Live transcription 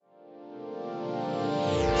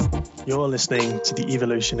You're listening to the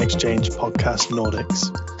Evolution Exchange podcast Nordics,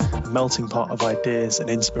 a melting pot of ideas and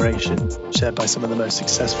inspiration shared by some of the most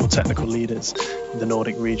successful technical leaders in the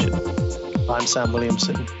Nordic region. I'm Sam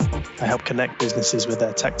Williamson. I help connect businesses with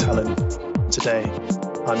their tech talent. Today,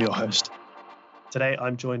 I'm your host. Today,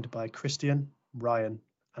 I'm joined by Christian, Ryan,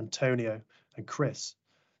 Antonio, and Chris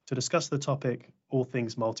to discuss the topic, all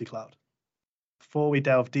things multi-cloud. Before we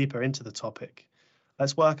delve deeper into the topic,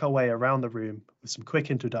 let's work our way around the room with some quick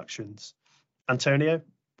introductions. Antonio,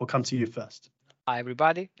 we'll come to you first. Hi,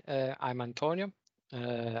 everybody. I'm Antonio.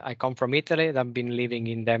 I come from Italy and I've been living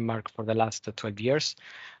in Denmark for the last 12 years.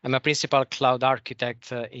 I'm a principal cloud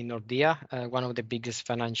architect in Nordea, one of the biggest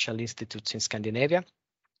financial institutes in Scandinavia.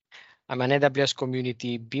 I'm an AWS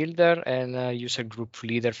community builder and a user group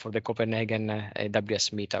leader for the Copenhagen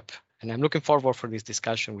AWS meetup. And I'm looking forward for this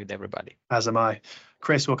discussion with everybody. As am I.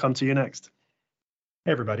 Chris, we'll come to you next.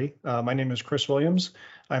 Hey, everybody. My name is Chris Williams.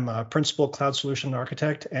 I'm a principal cloud solution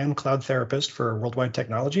architect and cloud therapist for Worldwide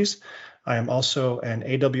Technologies. I am also an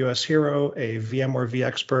AWS hero, a VMware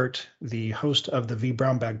vExpert, the host of the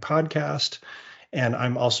vBrown Bag podcast, and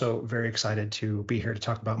I'm also very excited to be here to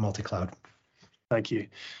talk about multi-cloud. Thank you.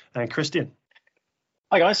 And Christian.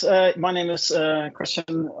 Hi guys, my name is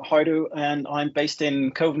Christian Hajdü and I'm based in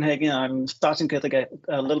Copenhagen. I'm starting to get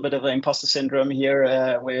a little bit of an imposter syndrome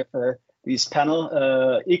here with this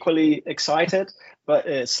panel. Equally excited,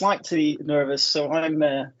 but slightly nervous. So I'm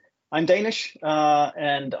Danish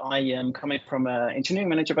and I am coming from an engineering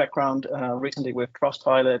manager background, recently with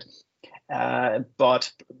Trustpilot.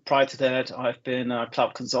 But prior to that, I've been a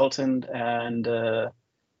cloud consultant and a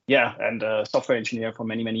software engineer for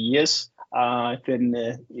many years. I've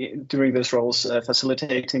been during those roles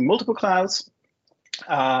facilitating multiple clouds.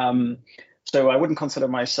 So I wouldn't consider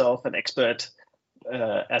myself an expert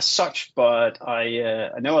as such, but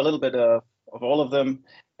I know a little bit of all of them.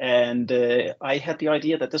 And I had the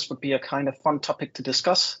idea that this would be a kind of fun topic to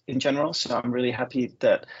discuss in general. So I'm really happy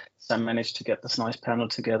that Sam managed to get this nice panel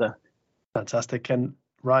together. Fantastic. And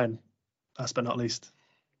Ryan, last but not least.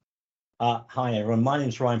 Hi, everyone. My name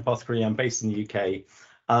is Ryan Pothecary. I'm based in the UK.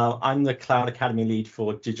 I'm the Cloud Academy lead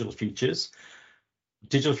for Digital Futures.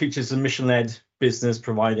 Digital Futures is a mission-led business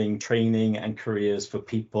providing training and careers for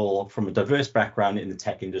people from a diverse background in the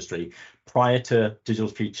tech industry. Prior to Digital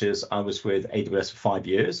Futures, I was with AWS for 5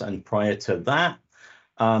 years. And prior to that,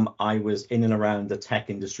 I was in and around the tech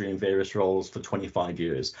industry in various roles for 25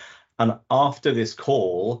 years. And after this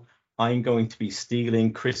call, I'm going to be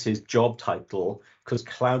stealing Chris's job title because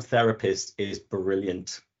cloud therapist is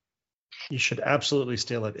brilliant. You should absolutely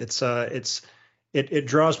steal it. It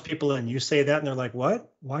draws people in. You say that and they're like,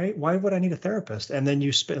 what? Why would I need a therapist? And then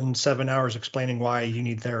you spend 7 hours explaining why you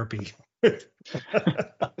need therapy. That's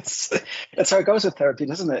how it goes with therapy,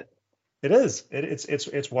 doesn't it? It is.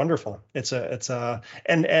 It's wonderful. It's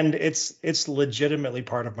legitimately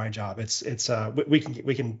part of my job. We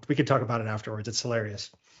can talk about it afterwards. It's hilarious.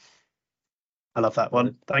 I love that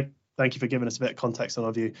one. Thank you for giving us a bit of context on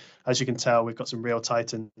our view. As you can tell, we've got some real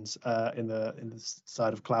titans in the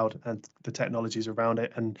side of cloud and the technologies around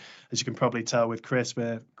it. And as you can probably tell with Chris,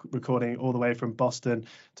 we're recording all the way from Boston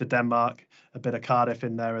to Denmark, a bit of Cardiff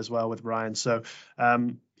in there as well with Ryan. So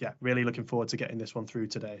really looking forward to getting this one through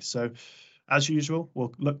today. So as usual,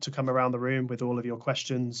 we'll look to come around the room with all of your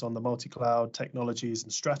questions on the multi-cloud technologies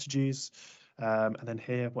and strategies, and then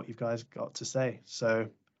hear what you guys got to say. So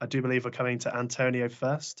I do believe we're coming to Antonio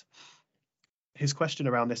first. His question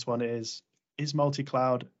around this one is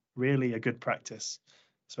multi-cloud really a good practice? I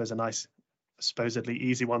suppose a nice, supposedly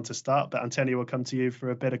easy one to start, but Antonio will come to you for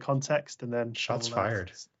a bit of context and then shots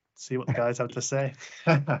fired. See what the guys have to say.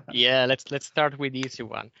 Yeah, let's start with the easy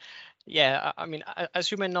one. Yeah, I mean, as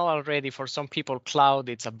you may know already, for some people, cloud,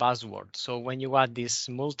 it's a buzzword. So when you add this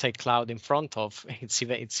multi-cloud in front of, it's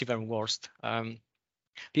even worse.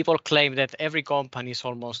 People claim that every company is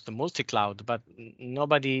almost a multi-cloud, but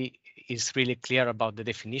nobody is really clear about the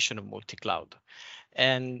definition of multi-cloud.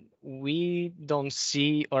 And we don't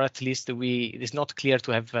see, or at least it's not clear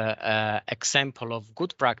to have an example of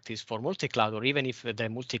good practice for multi-cloud, or even if the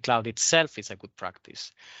multi-cloud itself is a good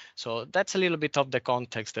practice. So that's a little bit of the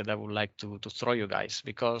context that I would like to throw you guys,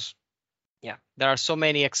 because there are so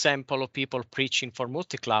many examples of people preaching for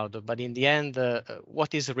multi-cloud, but in the end,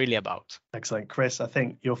 what is it really about? Excellent. Chris, I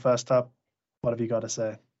think you're first up. What have you got to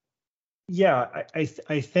say? Yeah,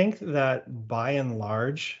 I think that by and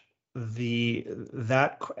large,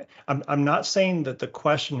 I'm not saying that the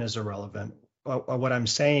question is irrelevant. What I'm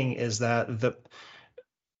saying is that the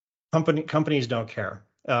companies don't care.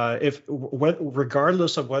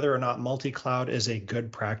 Regardless of whether or not multi-cloud is a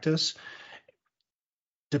good practice,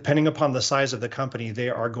 depending upon the size of the company, they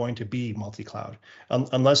are going to be multi-cloud.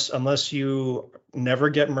 Unless you never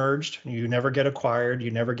get merged, you never get acquired,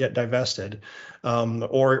 you never get divested,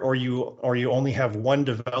 or you only have one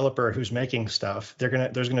developer who's making stuff.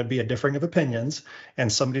 There's gonna be a differing of opinions,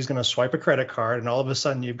 and somebody's gonna swipe a credit card, and all of a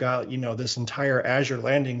sudden you've got this entire Azure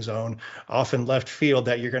landing zone off in left field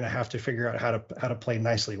that you're gonna have to figure out how to play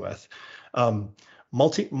nicely with.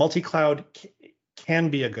 Multi-cloud can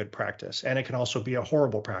be a good practice, and it can also be a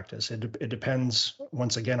horrible practice. It depends,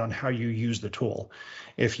 once again, on how you use the tool.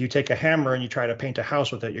 If you take a hammer and you try to paint a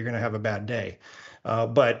house with it, you're going to have a bad day.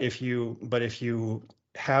 But if you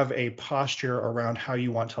have a posture around how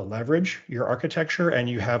you want to leverage your architecture, and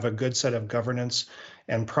you have a good set of governance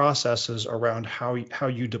and processes around how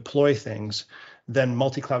you deploy things, then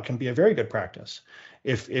multi-cloud can be a very good practice.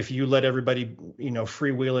 If you let everybody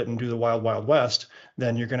freewheel it and do the wild west,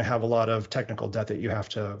 then you're going to have a lot of technical debt that you have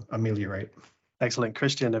to ameliorate. Excellent.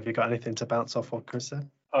 Christian, have you got anything to bounce off what Chris said?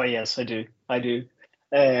 Oh yes, I do.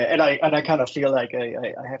 And I kind of feel like I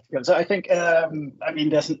have to go. So I think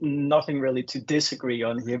there's nothing really to disagree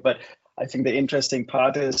on here, but I think the interesting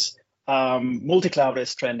part is multi-cloud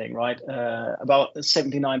is trending, right? About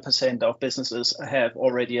 79% of businesses have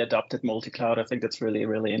already adopted multi-cloud. I think that's really,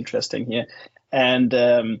 really interesting here. And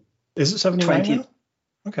is it 79 now?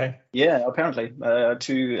 Okay. Yeah, apparently.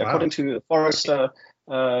 According to Forrester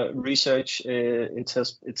research,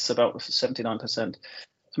 it's about 79%. So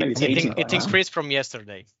maybe it's 80. It increased from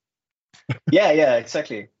yesterday. Yeah,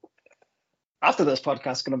 exactly. After this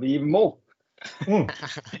podcast, it's going to be even more.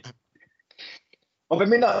 Well,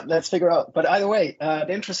 maybe not. Let's figure out. But either way,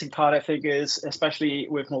 the interesting part, I think, is especially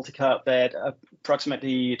with multi-cloud that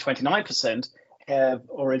approximately 29% have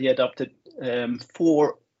already adopted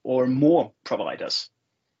 4 or more providers.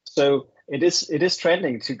 So it is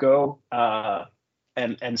trending to go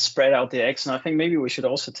and spread out the eggs. And I think maybe we should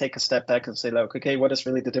also take a step back and say, like, okay, what is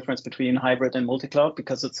really the difference between hybrid and multi-cloud?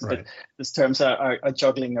 Because it's right. These terms are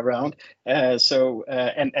juggling around. And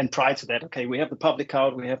prior to that, okay, we have the public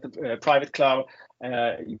cloud, we have the private cloud.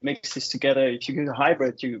 You mix this together. If you go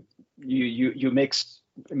hybrid, you mix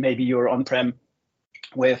maybe your on-prem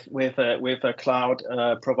with a cloud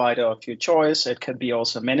provider of your choice. It can be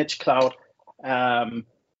also managed cloud,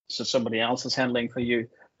 so somebody else is handling for you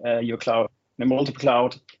your cloud. In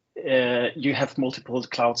multi-cloud, you have multiple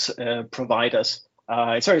clouds providers.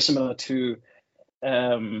 It's very similar to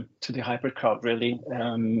the hybrid cloud, really.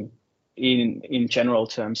 In general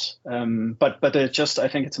terms, but just I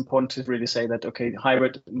think it's important to really say that okay,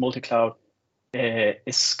 hybrid multi-cloud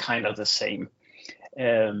is kind of the same.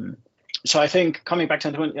 So I think coming back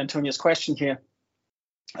to Antonia's question here,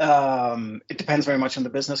 it depends very much on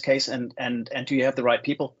the business case and do you have the right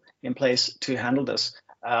people in place to handle this.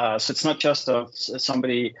 So it's not just of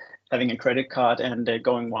somebody having a credit card and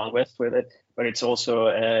going wild west with it, but it's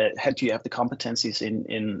also do you have the competencies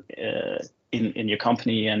in your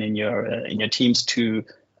company and in your teams to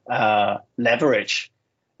leverage,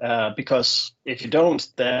 because if you don't,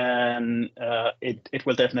 then it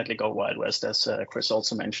will definitely go wild west, as Chris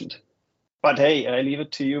also mentioned. But hey, I leave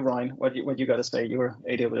it to you, Ryan. What you got to say? You're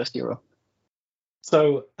AWS hero.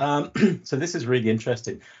 So so this is really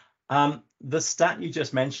interesting. The stat you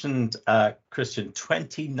just mentioned, Christian,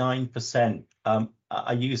 29%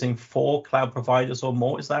 are using 4 cloud providers or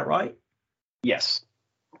more. Is that right? Yes.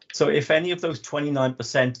 So if any of those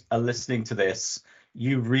 29% are listening to this,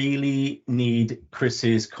 you really need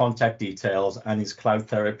Chris's contact details and his cloud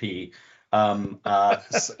therapy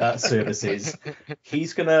services.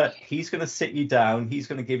 He's gonna sit you down. He's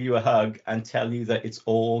gonna give you a hug and tell you that it's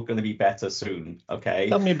all gonna be better soon. Okay.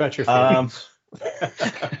 Tell me about your feelings.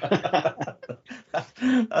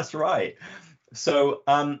 That's right. So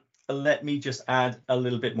let me just add a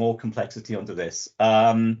little bit more complexity onto this.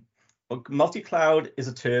 Multi-cloud is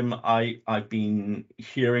a term I've been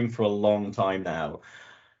hearing for a long time now.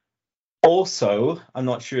 Also, I'm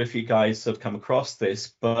not sure if you guys have come across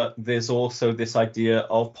this, but there's also this idea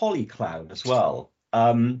of polycloud as well.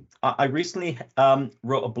 I recently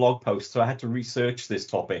wrote a blog post, so I had to research this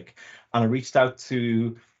topic, and I reached out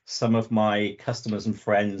to some of my customers and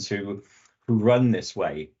friends who run this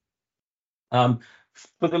way.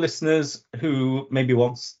 For the listeners who maybe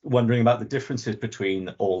wondering about the differences between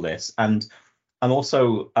all this, and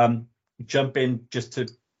also jump in just to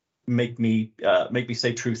make me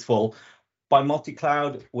stay truthful. By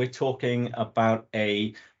multi-cloud, we're talking about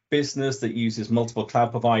a business that uses multiple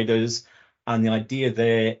cloud providers, and the idea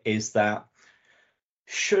there is that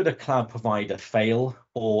should a cloud provider fail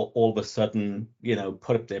or all of a sudden,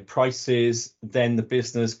 put up their prices, then the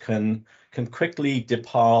business can quickly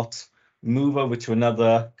depart, move over to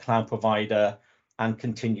another cloud provider, and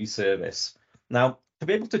continue service. Now, to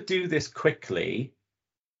be able to do this quickly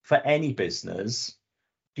for any business,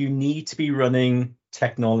 you need to be running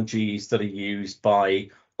technologies that are used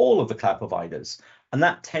by all of the cloud providers. And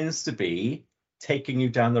that tends to be taking you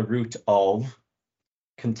down the route of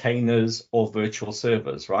containers or virtual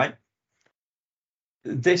servers, right?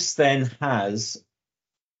 This then has,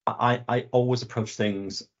 I always approach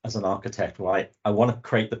things as an architect, right? I want to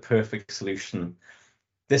create the perfect solution.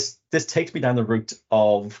 This takes me down the route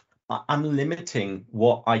of I'm limiting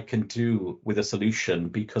what I can do with a solution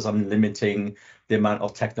because I'm limiting the amount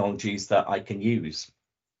of technologies that I can use.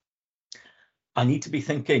 I need to be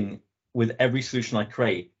thinking with every solution I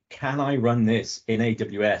create, can I run this in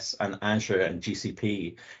AWS and Azure and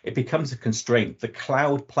GCP? It becomes a constraint. The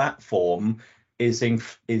cloud platform is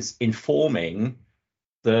informing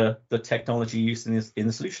the technology used in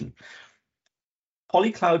the solution.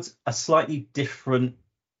 Polycloud's a slightly different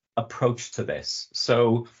approach to this.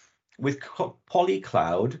 So with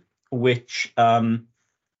Polycloud, which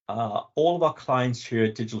all of our clients here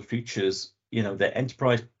at Digital Futures, they're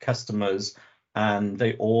enterprise customers, and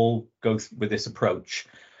they all go with this approach.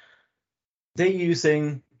 They're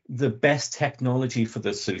using the best technology for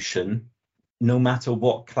the solution, no matter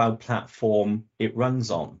what cloud platform it runs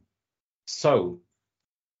on. So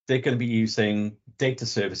they're going to be using data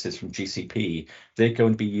services from GCP. They're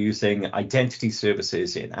going to be using identity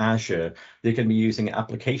services in Azure. They're going to be using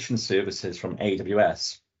application services from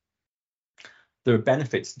AWS. There are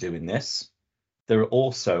benefits to doing this. There are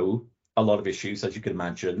also a lot of issues, as you can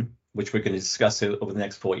imagine, which we're going to discuss over the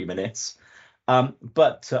next 40 minutes.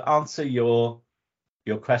 But to answer your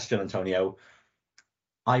question, Antonio,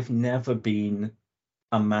 I've never been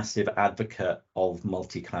a massive advocate of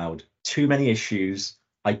multi-cloud. Too many issues.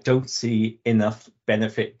 I don't see enough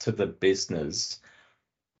benefit to the business.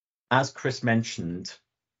 As Chris mentioned,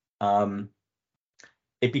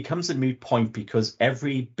 it becomes a moot point because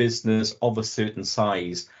every business of a certain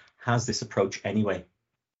size has this approach anyway.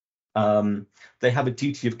 They have a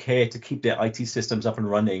duty of care to keep their IT systems up and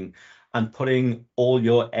running, and putting all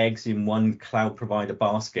your eggs in one cloud provider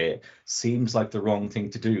basket seems like the wrong thing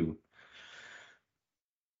to do.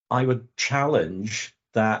 I would challenge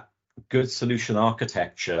that good solution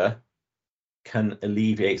architecture can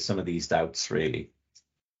alleviate some of these doubts, really.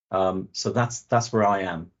 So that's where I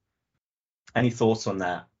am. Any thoughts on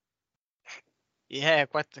that? Yeah,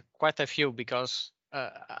 quite a few, because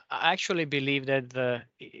I actually believe that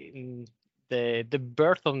the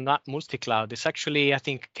birth of multi-cloud is actually, I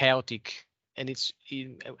think, chaotic, and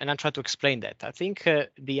I try to explain that. I think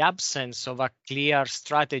the absence of a clear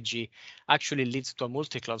strategy actually leads to a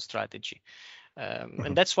multi-cloud strategy.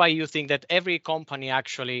 And that's why you think that every company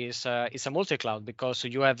actually is a multi-cloud, because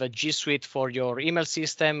you have a G Suite for your email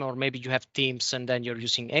system, or maybe you have Teams and then you're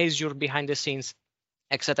using Azure behind the scenes,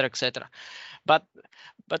 etc., etc. But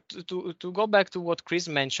to go back to what Chris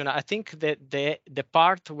mentioned, I think that the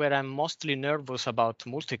part where I'm mostly nervous about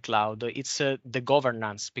multi-cloud, it's the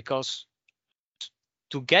governance, because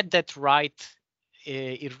to get that right,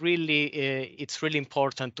 it's really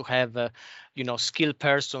important to have skilled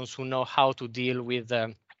persons who know how to deal with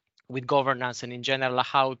governance, and in general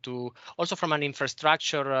how to, also from an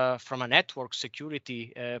infrastructure, from a network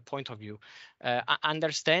security point of view,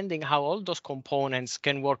 understanding how all those components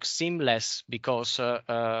can work seamless, because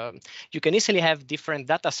you can easily have different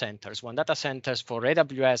data centers, one data center for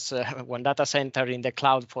AWS, one data center in the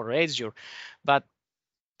cloud for Azure, but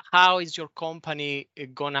how is your company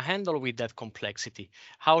going to handle with that complexity?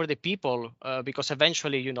 How are the people? Because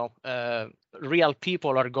eventually, real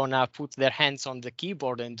people are going to put their hands on the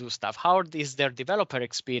keyboard and do stuff. How is their developer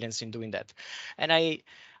experience in doing that? And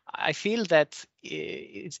I feel that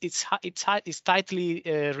it's tightly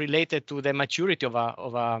related to the maturity of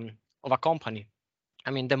a company.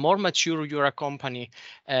 I mean, the more mature you're a company,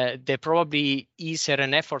 the probably easier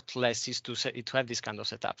and effortless is to have this kind of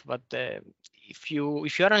setup. But if you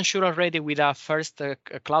are unsure already with a first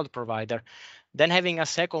cloud provider, then having a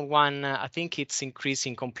second one, I think it's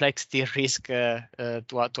increasing complexity risk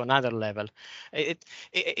to another level.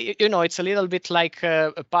 It's a little bit like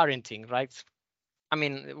parenting, right? I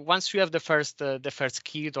mean, once you have the first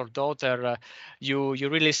kid or daughter, you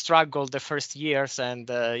really struggle the first years, and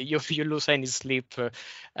you lose any sleep.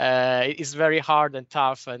 It's very hard and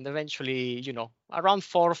tough, and eventually, around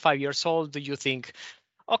 4 or 5 years old, you think,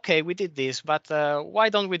 okay, we did this, but why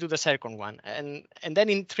don't we do the second one? And then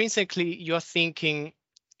intrinsically, you're thinking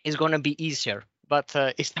it's going to be easier. But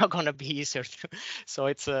it's not going to be easier. So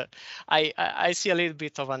it's I see a little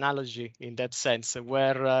bit of analogy in that sense,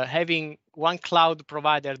 where having one cloud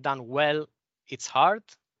provider done well, it's hard.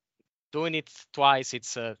 Doing it twice,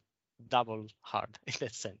 it's double hard in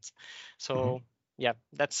that sense. So yeah,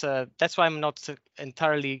 that's why I'm not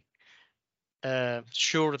entirely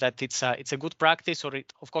sure that it's a good practice, or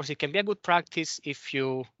of course it can be a good practice if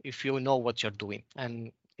you know what you're doing,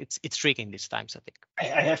 and it's tricky in these times, I think.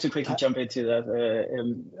 I have to quickly jump into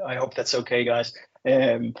that. I hope that's okay, guys.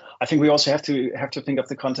 I think we also have to think of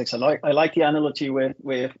the context. I like the analogy with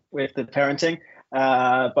the parenting,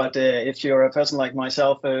 but if you're a person like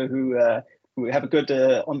myself who have a good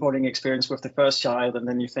onboarding experience with the first child, and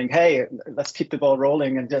then you think, hey, let's keep the ball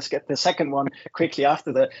rolling and just get the second one quickly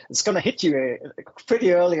after that, it's going to hit you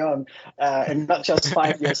pretty early on, and not just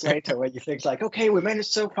 5 years later where you think like, okay, we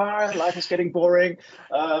managed so far, life is getting boring.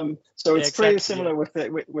 So it's pretty similar with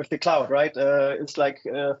the cloud, right? It's like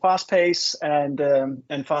fast pace and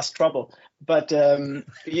fast trouble. But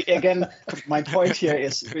again, my point here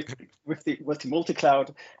is with the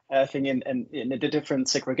multi-cloud thing and in the different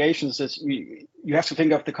segregations is you have to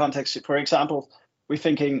think of the context. For example, we're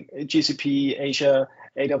thinking GCP, Asia,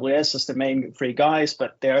 AWS as the main three guys,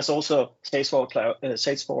 but there's also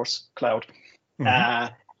Salesforce Cloud.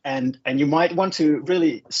 And you might want to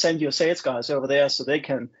really send your sales guys over there so they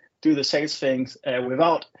can do the sales things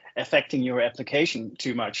without affecting your application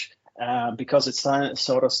too much. Because it's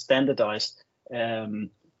sort of standardized, and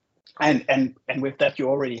with that you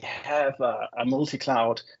already have a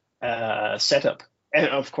multi-cloud setup. And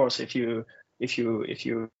of course, if you do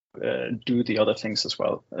the other things as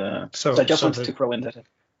well. So I just wanted to throw in that.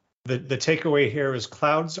 The takeaway here is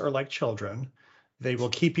clouds are like children; they will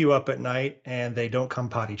keep you up at night, and they don't come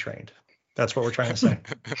potty trained. That's what we're trying to say.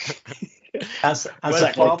 As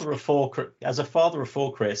a father of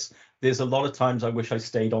four, Chris, there's a lot of times I wish I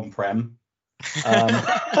stayed on-prem.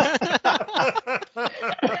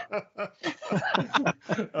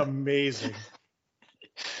 Amazing.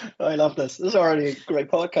 I love this. This is already a great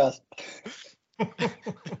podcast.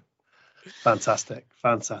 Fantastic.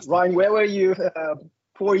 Ryan, where were you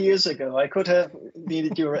 4 years ago? I could have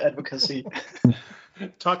needed your advocacy.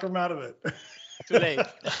 Talk him out of it. Too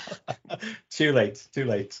late. Too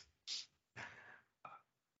late.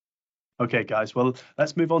 Okay, guys. Well,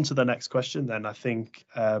 let's move on to the next question then. I think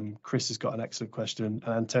Chris has got an excellent question.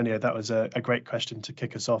 And Antonio, that was a great question to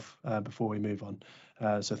kick us off before we move on.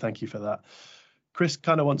 So thank you for that. Chris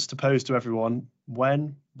kind of wants to pose to everyone,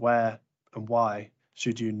 when, where, and why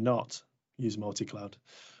should you not use multi-cloud?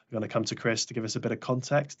 We're going to come to Chris to give us a bit of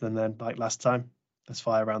context, and then, like last time, let's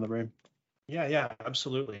fire around the room. Yeah,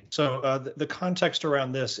 absolutely. So the context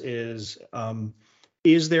around this is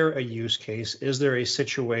there a use case? Is there a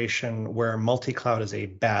situation where multi-cloud is a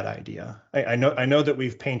bad idea? I know that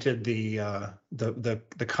we've painted the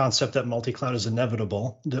concept that multi-cloud is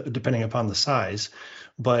inevitable, depending upon the size.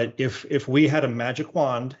 But if we had a magic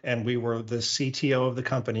wand and we were the CTO of the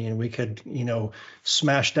company and we could,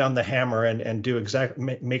 smash down the hammer and do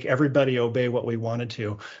make everybody obey what we wanted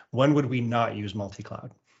to, when would we not use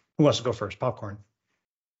multi-cloud? Who wants to go first? Popcorn.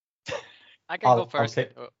 I can go first.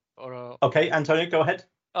 Okay, Antonio, go ahead.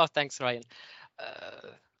 Oh, thanks, Ryan.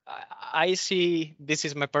 I see, this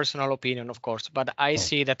is my personal opinion, of course, but I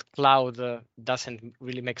see that cloud doesn't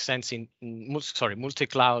really make sense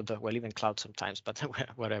multi-cloud, well, even cloud sometimes, but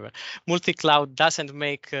whatever. Multi-cloud doesn't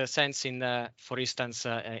make sense in, for instance,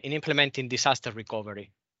 in implementing disaster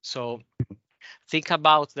recovery. So think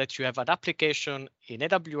about that you have an application in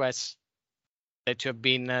AWS that you have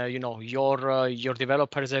been, your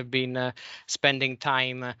developers have been spending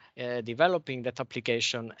time developing that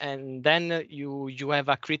application, and then you have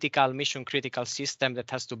a mission critical system that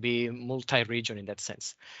has to be multi-region in that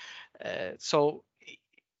sense. So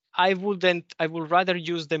I would rather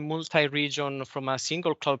use the multi-region from a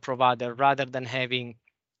single cloud provider rather than having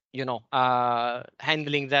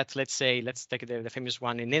handling that. Let's take the famous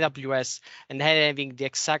one in AWS and having the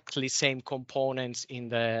exactly same components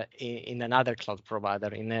in another cloud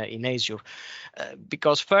provider in Azure,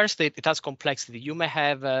 because first it has complexity. You may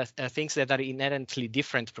have things that are inherently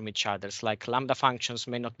different from each other, like Lambda functions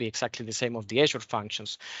may not be exactly the same of the Azure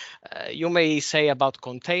functions. You may say about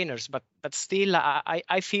containers, but still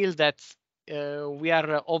I feel that we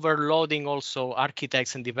are overloading also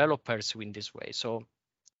architects and developers in this way. So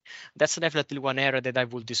that's definitely one area that I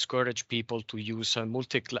would discourage people to use a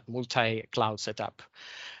multi-cloud setup.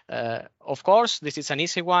 Of course, this is an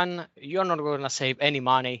easy one. You're not going to save any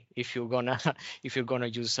money if you're gonna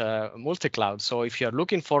use multi-cloud. So if you're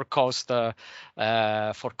looking for cost-saving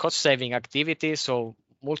activities, so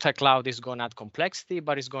multi-cloud is going to add complexity,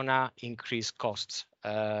 but it's going to increase costs.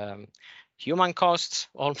 Human costs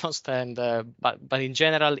almost, and but in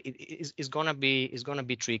general, it's going to be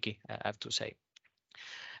tricky, I have to say.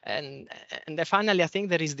 And then finally, I think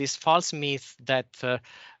there is this false myth that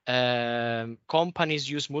companies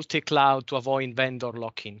use multi-cloud to avoid vendor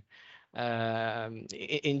lock-in.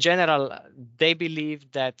 In general, they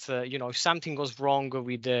believe that if something goes wrong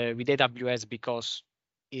with AWS because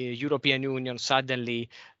European Union suddenly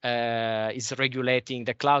is regulating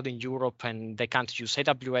the cloud in Europe and they can't use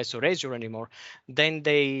AWS or Azure anymore, then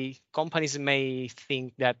companies may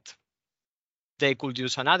think that they could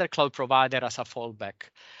use another cloud provider as a fallback.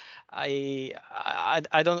 I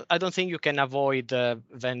don't think you can avoid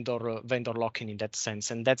vendor lock-in in that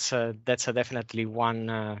sense, and that's definitely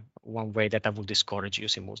one way that I would discourage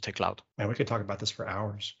using multi-cloud. Man, we could talk about this for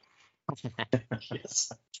hours.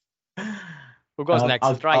 Yes. Who goes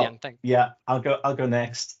next? Ryan, thanks. Yeah, I'll go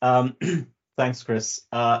next. Thanks, Chris.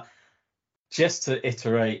 Just to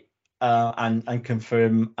iterate and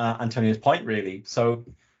confirm Antonio's point, really. So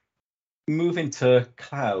moving to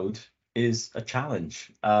cloud is a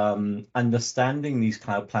challenge. Understanding these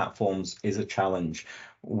cloud platforms is a challenge.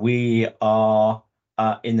 We are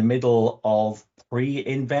in the middle of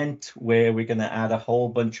pre-invent, where we're going to add a whole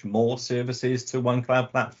bunch more services to one cloud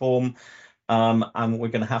platform, and we're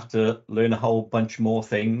going to have to learn a whole bunch more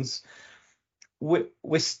things.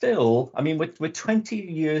 We're still, I mean, we're 20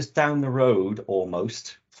 years down the road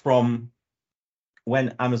almost from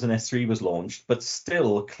when Amazon S3 was launched, but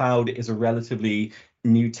still cloud is a relatively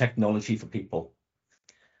new technology for people.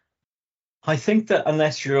 I think that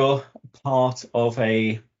unless you're part of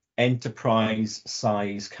a enterprise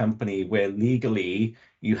size company where legally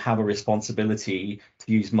you have a responsibility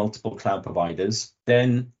to use multiple cloud providers,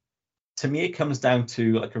 then to me, it comes down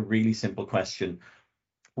to like a really simple question.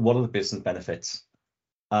 What are the business benefits?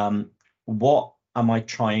 What am I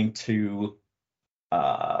trying to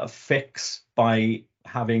fix by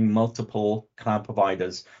having multiple cloud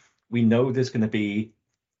providers? We know there's going to be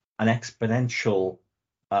an exponential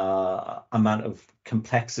amount of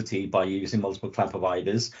complexity by using multiple cloud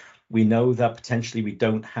providers. We know that potentially we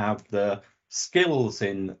don't have the skills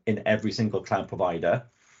in every single cloud provider.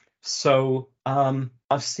 So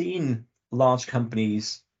I've seen large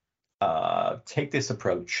companies take this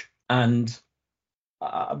approach, and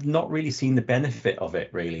I've not really seen the benefit of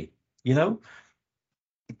it, really.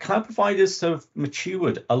 Cloud providers have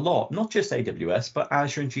matured a lot, not just AWS, but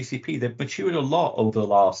Azure and GCP. They've matured a lot over the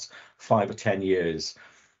last 5 or 10 years.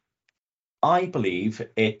 I believe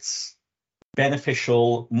it's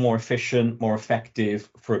beneficial, more efficient, more effective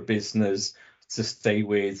for a business to stay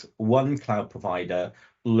with one cloud provider,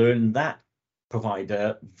 learn that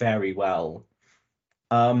provider very well.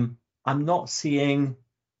 I'm not seeing,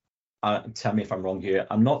 tell me if I'm wrong here,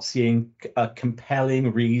 I'm not seeing a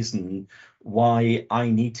compelling reason why I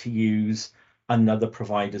need to use another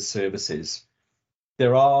provider's services.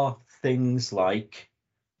 There are things like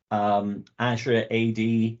Azure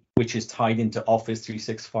AD, which is tied into Office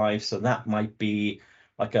 365, so that might be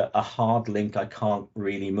like a hard link I can't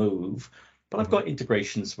really move. But I've got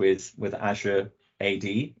integrations with Azure AD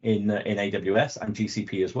in AWS and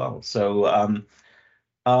GCP as well. So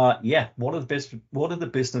yeah, what are the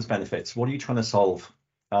business benefits? What are you trying to solve?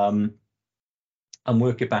 And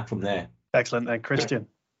work it back from there. Excellent. And Christian.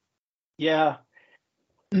 Yeah.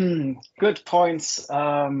 Good points.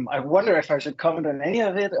 I wonder if I should comment on any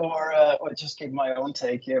of it or just give my own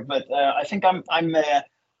take here. But I think I'm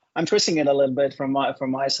twisting it a little bit from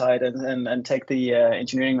my side and take the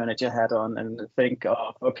engineering manager hat on and think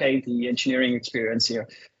of, okay, the engineering experience here,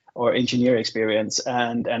 or engineer experience.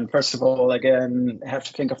 And first of all, again, have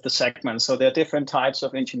to think of the segment. So there are different types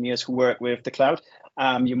of engineers who work with the cloud.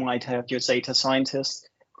 You might have your data scientists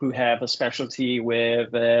who have a specialty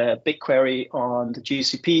with BigQuery on the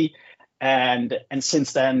GCP. And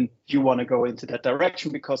since then, you want to go into that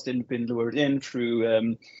direction because they've been lured in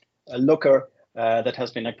through a Looker that has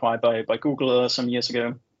been acquired by Google some years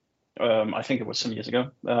ago. I think it was some years ago.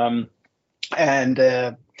 And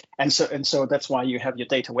so that's why you have your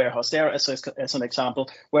data warehouse there as an example,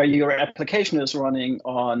 where your application is running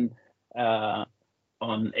on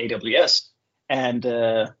AWS,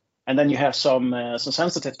 and then you have some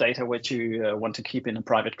sensitive data which you want to keep in a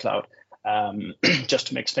private cloud, just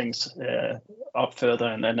to mix things up further.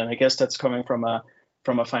 And then I guess that's coming from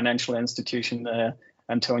a financial institution.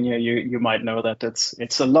 Antonio, you might know that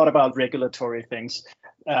it's a lot about regulatory things.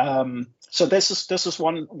 So this is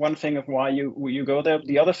one thing of why you go there.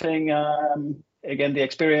 The other thing, again, the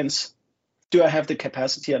experience. Do I have the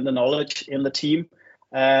capacity and the knowledge in the team?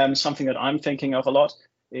 Something that I'm thinking of a lot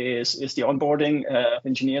is the onboarding of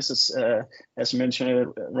engineers. As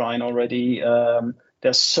mentioned, Ryan already,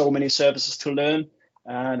 there's so many services to learn.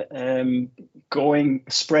 and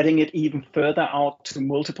spreading it even further out to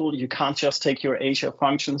multiple. You can't just take your Azure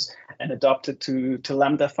functions and adopt it to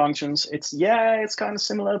Lambda functions. It's kind of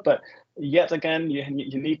similar, but yet again,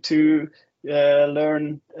 you need to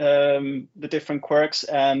learn the different quirks,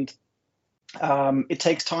 and it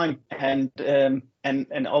takes time, and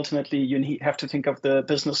ultimately you have to think of the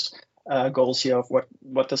business goals here of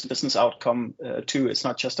what does the business outcome to. It's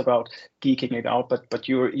not just about geeking it out, but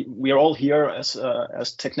we are all here as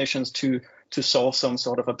technicians to solve some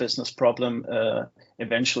sort of a business problem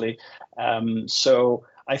eventually. So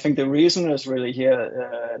I think the reason is really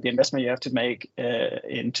here the investment you have to make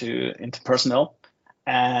into personnel,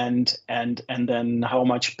 and then how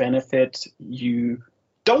much benefit you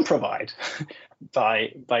don't provide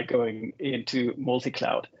by going into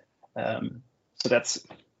multi-cloud. So that's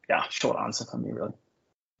short answer for me, really.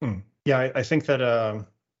 Yeah, I think that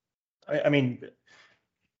I mean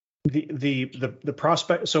the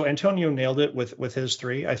prospect. So Antonio nailed it with his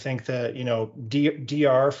 3. I think that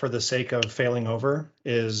DR for the sake of failing over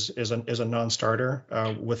is a non-starter.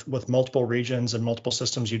 With multiple regions and multiple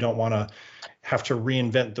systems, you don't want to have to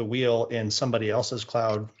reinvent the wheel in somebody else's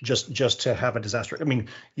cloud just to have a disaster. I mean,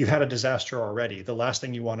 you've had a disaster already. The last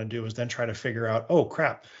thing you want to do is then try to figure out, oh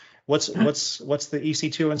crap, what's the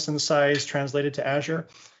EC2 instance size translated to Azure?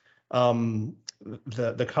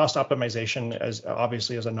 The cost optimization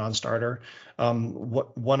obviously is a non-starter.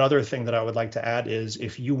 One other thing that I would like to add is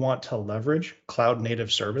if you want to leverage cloud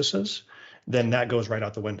native services, then that goes right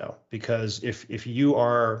out the window, because if you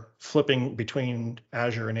are flipping between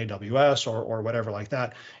Azure and AWS or whatever like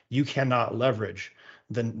that, you cannot leverage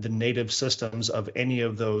the native systems of any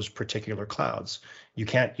of those particular clouds. You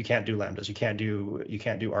can't do Lambdas, you can't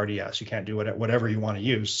do RDS, you can't do whatever you want to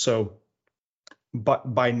use. So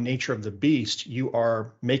but by nature of the beast, you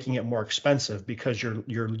are making it more expensive because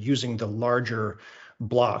you're using the larger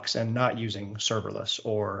blocks and not using serverless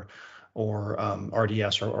or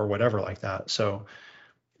RDS or whatever like that. So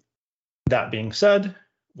that being said,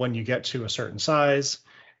 when you get to a certain size,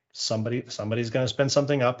 somebody's going to spin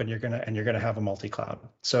something up, and you're going to have a multi-cloud.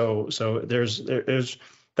 So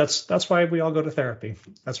that's why we all go to therapy.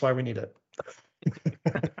 That's why we need it.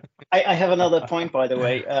 I have another point, by the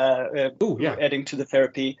way, adding to the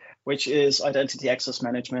therapy, which is identity access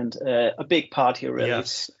management. A big part here, really.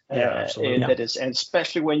 Yes. Absolutely. That is, and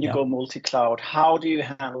especially when you go multi-cloud, how do you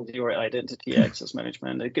handle your identity access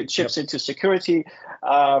management? It chips into security.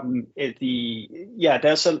 It's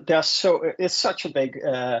such a big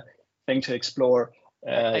thing to explore.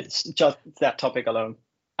 It's just that topic alone.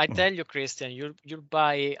 I tell you, Christian, you'll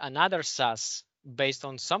buy another SaaS based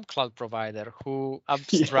on some cloud provider who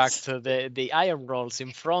abstract the iron rolls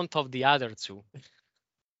in front of the other 2.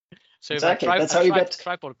 So exactly. That's how you get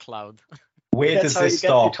triple cloud. Where does this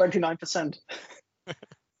stop? That's how you get to 29%.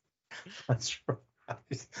 That's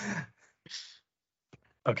right.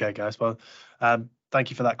 Okay, guys. Well, thank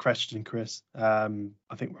you for that question, Chris. I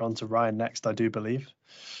think we're on to Ryan next, I do believe.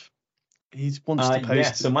 He wants to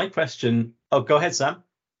post. So my question. Oh, go ahead, Sam.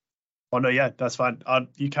 Oh no, yeah, that's fine.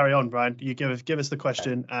 You carry on, Brian. You give us the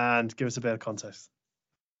question and give us a bit of context.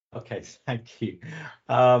 Okay, thank you.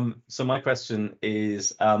 So my question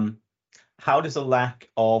is, how does a lack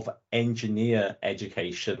of engineer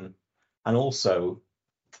education, and also,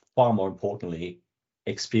 far more importantly,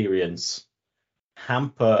 experience,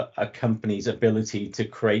 hamper a company's ability to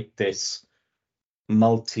create this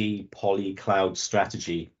multi-poly cloud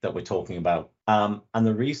strategy that we're talking about? And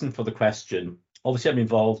the reason for the question, obviously I'm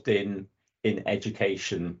involved in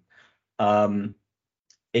education.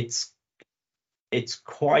 It's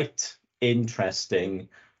quite interesting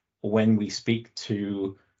when we speak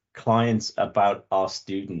to clients about our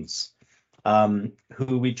students,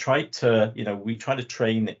 who we try to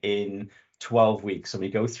train in 12 weeks, and we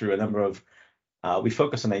go through a number of we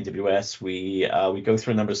focus on AWS, we go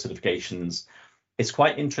through a number of certifications. It's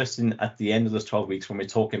quite interesting at the end of those 12 weeks when we're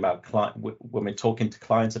talking to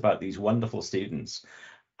clients about these wonderful students,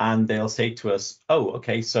 and they'll say to us, oh,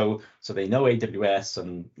 okay, so they know AWS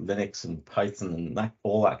and Linux and Python and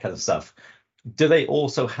all that kind of stuff. Do they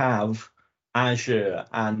also have Azure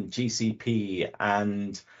and GCP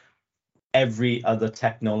and every other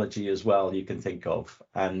technology as well you can think of?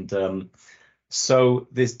 And so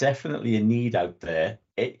there's definitely a need out there.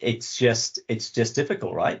 It's just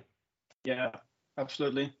difficult, right? Yeah,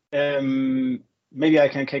 absolutely. Maybe I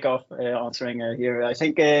can kick off answering here. I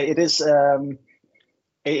think it is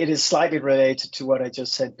It is slightly related to what I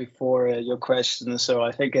just said before your question, so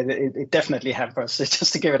I think it definitely hampers.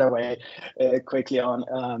 Just to give it away quickly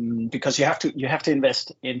on, because you have to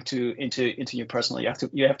invest into your personal.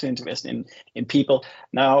 You have to invest in people.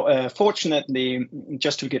 Now, fortunately,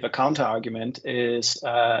 just to give a counter argument, is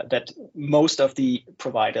that most of the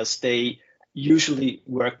providers, they usually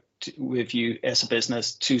work with you as a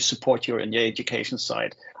business to support you in the education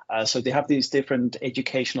side. So they have these different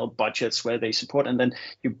educational budgets where they support, and then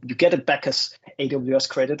you get it back as AWS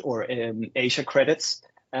credit or Asia credits,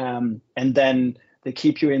 and then they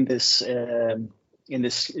keep you in this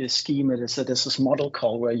scheme. There's this model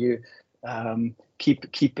call where you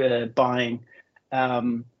keep buying.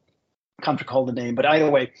 Can't recall the name, but either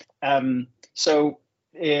way, a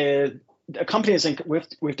company is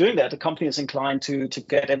with doing that. The company is inclined to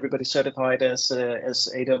get everybody certified as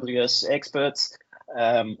AWS experts.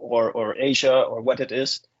 Or Asia or what it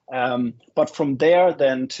is. But from there,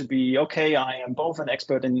 then to be, okay, I am both an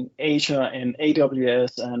expert in Asia and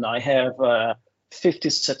AWS, and I have 50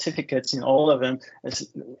 certificates in all of them.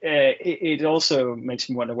 It also makes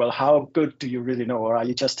me wonder, well, how good do you really know? Or are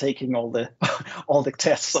you just taking all the all the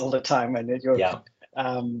tests all the time? And you're,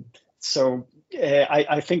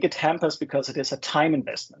 I think it hampers because it is a time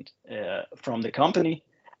investment from the company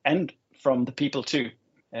and from the people too.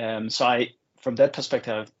 From that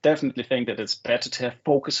perspective, I definitely think that it's better to have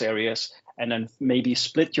focus areas and then maybe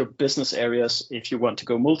split your business areas if you want to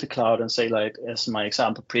go multi-cloud and say, like, as my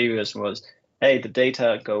example previous was, hey, the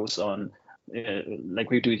data goes on,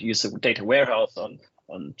 like we do use the data warehouse on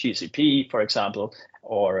GCP, for example,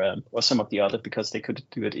 or some of the other, because they could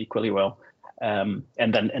do it equally well. And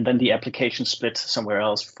then the application split somewhere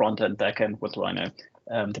else, front end, back end, what do I know,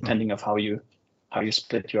 depending of how you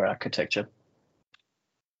split your architecture.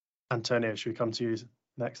 Antonio, should we come to you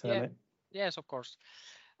next? Yeah. Yes, of course.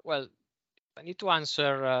 Well, I need to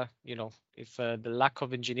answer, if the lack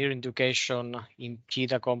of engineering education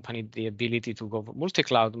impede a company the ability to go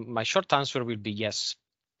multi-cloud, my short answer will be yes.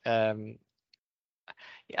 I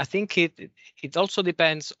think it also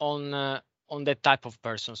depends on the type of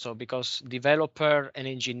person. So because developer and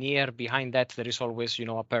engineer, behind that, there is always,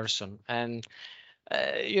 a person. And,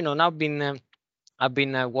 now I've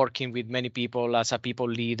been working with many people as a people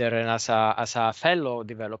leader and as a fellow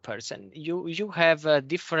developers, and you have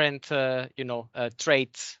different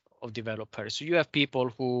traits of developers. You have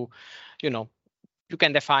people who, you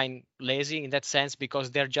can define lazy in that sense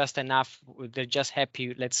because they're just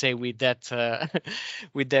happy, let's say, with that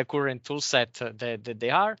with the current tool set that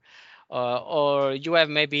they are, or you have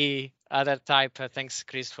maybe other type. Thanks,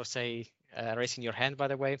 Chris, for raising your hand, by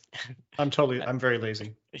the way. I'm very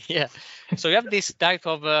lazy. Yeah. So you have this type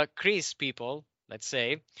of Chris people, let's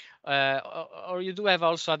say, or you do have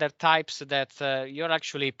also other types that you're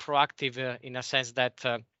actually proactive in a sense that,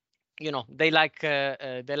 they like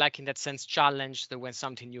in that sense challenged when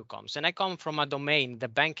something new comes. And I come from a domain, the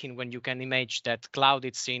banking, when you can imagine that cloud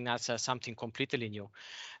is seen as something completely new.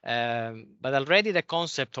 But already the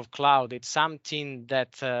concept of cloud, it's something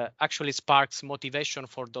that actually sparks motivation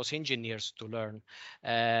for those engineers to learn.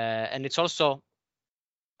 And it's also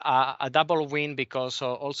a double win because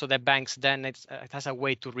also the banks, then it has a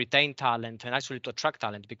way to retain talent and actually to attract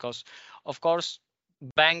talent, because of course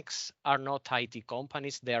banks are not IT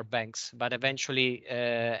companies, they are banks, but eventually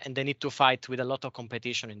and they need to fight with a lot of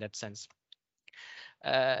competition in that sense.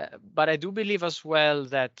 But I do believe as well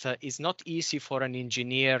that it's not easy for an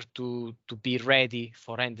engineer to be ready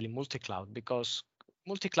for handling multi-cloud, because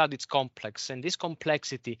multi-cloud is complex, and this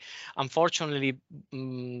complexity unfortunately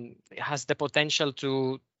has the potential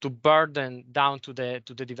to burden down to the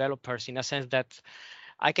developers, in a sense that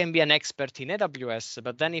I can be an expert in AWS,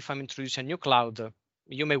 but then if I'm introducing a new cloud,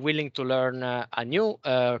 you may be willing to learn a new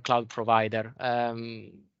cloud provider.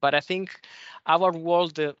 But I think our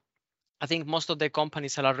world, I think most of the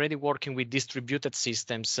companies are already working with distributed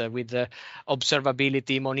systems, with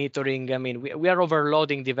observability, monitoring. I mean, we are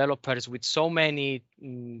overloading developers with so many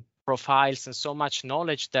profiles and so much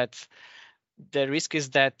knowledge that the risk is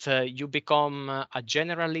that you become a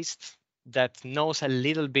generalist that knows a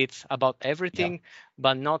little bit about everything,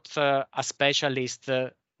 but not a specialist,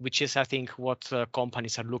 which is, I think, what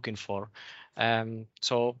companies are looking for.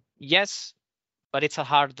 So yes, but it's a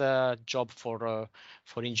hard job for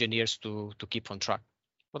engineers to keep on track.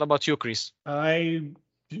 What about you, Chris? I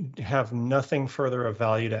have nothing further of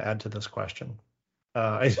value to add to this question.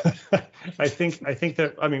 I think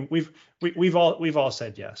that, I mean, we've all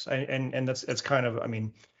said yes, and it's kind of, I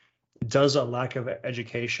mean, does a lack of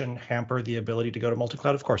education hamper the ability to go to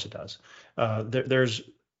multi-cloud? Of course it does. There's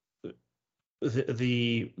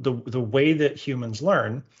the way that humans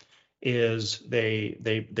learn is they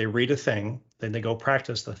read a thing, then they go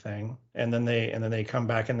practice the thing, and then they come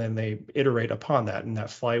back and then they iterate upon that, and that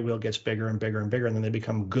flywheel gets bigger and bigger and bigger, and then they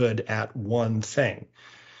become good at one thing.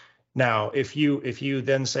 Now, if you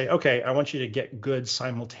then say, okay, I want you to get good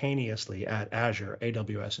simultaneously at Azure,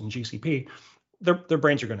 AWS, and GCP, their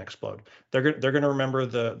brains are going to explode. They're going to remember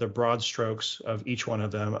the broad strokes of each one of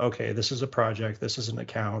them. Okay, this is a project, this is an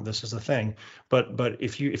account, this is a thing. But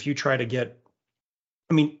if you try to get,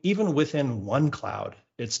 I mean, even within one cloud,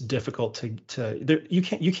 it's difficult you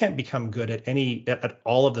can't become good at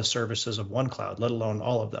all of the services of one cloud, let alone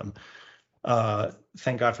all of them.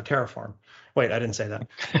 Thank God for Terraform. Wait, I didn't say that.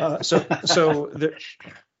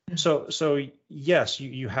 So yes,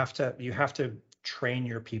 you have to train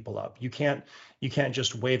your people up. You can't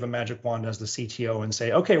just wave a magic wand as the CTO and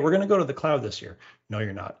say, okay, we're going to go to the cloud this year. No,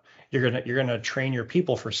 you're not. You're going to train your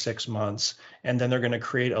people for 6 months, and then they're going to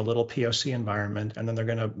create a little POC environment, and then they're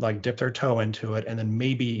going to like dip their toe into it, and then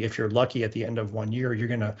maybe if you're lucky at the end of 1 year, you're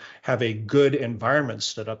going to have a good environment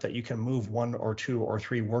stood up that you can move 1 or 2 or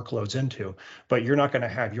 3 workloads into. But you're not going to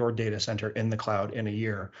have your data center in the cloud in a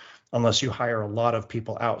year unless you hire a lot of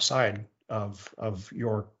people outside of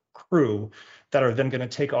your crew that are then going to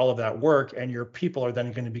take all of that work, and your people are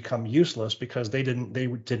then going to become useless because they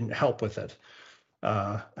didn't help with it.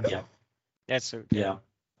 Yeah, that's yeah,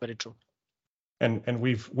 very true. And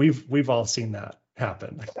we've all seen that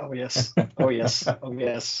happen. Oh yes. Oh yes. Oh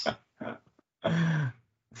yes.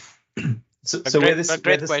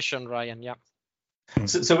 Great question, Ryan. Yeah.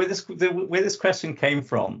 So where this question came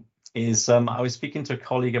from is I was speaking to a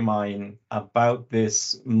colleague of mine about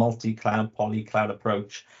this multi-cloud, poly-cloud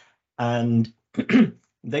approach, and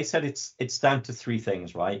they said it's down to 3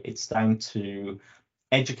 things, right? It's down to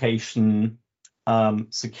education,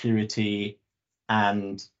 security,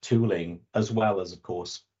 and tooling, as well as, of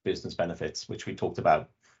course, business benefits, which we talked about.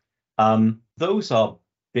 Those are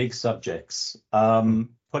big subjects.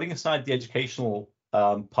 Putting aside the educational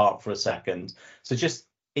part for a second, so just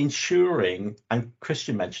ensuring, and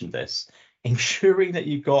Christian mentioned this, ensuring that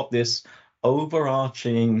you've got this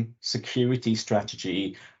overarching security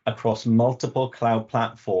strategy across multiple cloud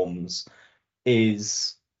platforms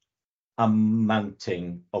is a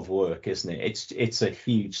mounting of work, isn't it? It's a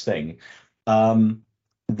huge thing. Then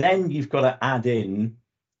you've got to add in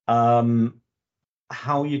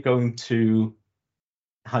how you're going to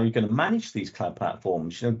manage these cloud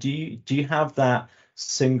platforms. Do you have that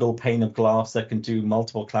single pane of glass that can do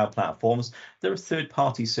multiple cloud platforms? There are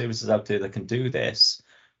third-party services out there that can do this,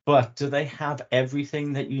 but do they have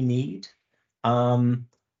everything that you need?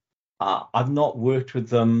 I've not worked with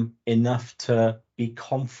them enough to be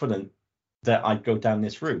confident that I'd go down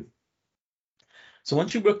this route. So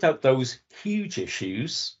once you've worked out those huge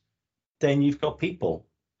issues, then you've got people.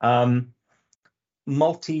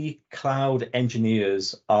 Multi-cloud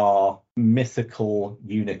engineers are mythical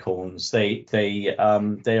unicorns. They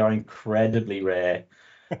are incredibly rare.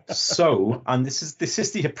 So, and this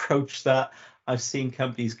is the approach that I've seen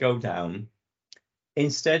companies go down.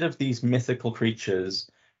 Instead of these mythical creatures,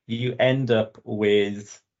 you end up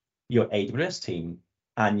with your AWS team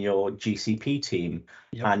and your GCP team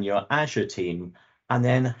and your Azure team. And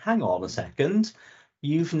then hang on a second,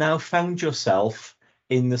 you've now found yourself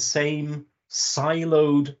in the same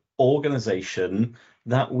siloed organization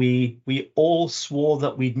that we all swore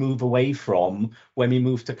that we'd move away from when we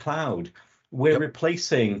moved to cloud. We're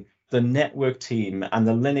replacing the network team and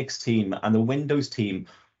the Linux team and the Windows team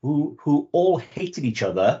who all hated each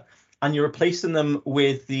other, and you're replacing them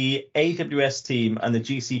with the AWS team and the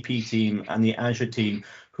GCP team and the Azure team,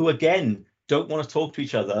 who again don't want to talk to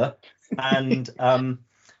each other. And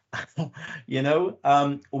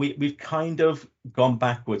we've kind of gone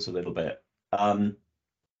backwards a little bit.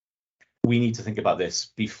 We need to think about this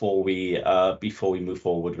before we move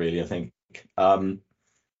forward, really. I think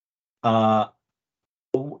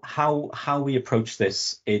how we approach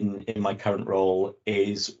this in my current role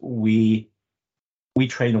is we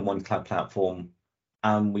train on one cloud platform,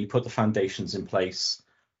 and we put the foundations in place,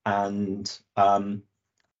 and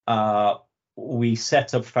we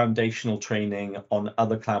set up foundational training on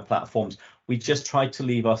other cloud platforms. We just try to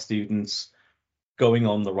leave our students going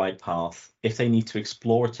on the right path. If they need to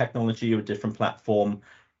explore a technology or a different platform,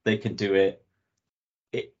 they can do it.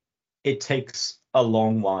 It takes a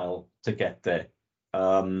long while to get there.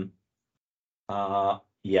 That's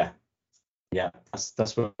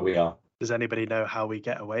where we are. Does anybody know how we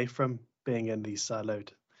get away from being in these siloed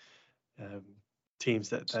teams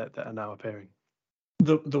that are now appearing?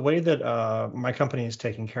 The way that my company is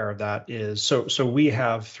taking care of that is, so we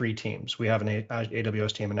have 3 teams. We have an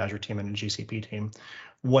AWS team, an Azure team, and a GCP team.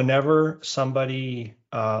 whenever somebody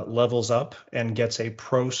levels up and gets a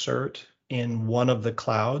pro cert in one of the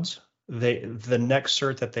clouds, the next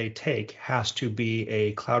cert that they take has to be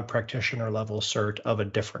a cloud practitioner level cert of a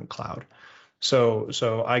different cloud. So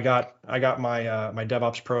I got my my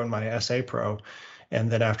DevOps Pro and my SA Pro,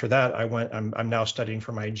 and then after that I'm now studying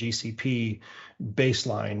for my GCP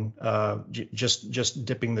baseline, just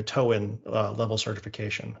dipping the toe in level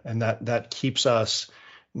certification, and that keeps us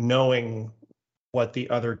knowing what the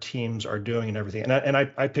other teams are doing and everything. And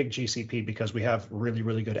I picked GCP because we have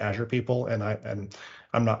really good Azure people, and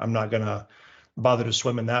I'm not gonna bother to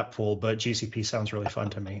swim in that pool, but GCP sounds really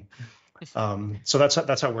fun to me. So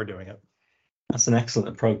that's how we're doing it. That's an excellent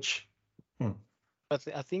approach. But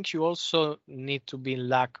I think you also need to be in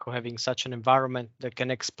luck of having such an environment that can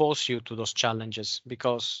expose you to those challenges,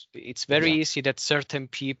 because it's very easy that certain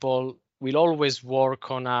people will always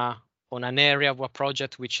work on an area of a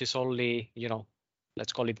project which is only,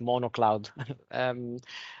 let's call it monocloud. And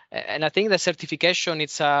I think the certification,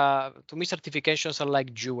 to me, certifications are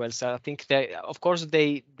like jewels. I think of course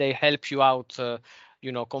they help you out,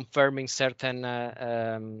 confirming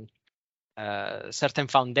certain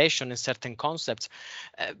foundation and certain concepts,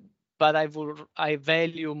 but I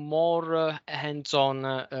value more hands-on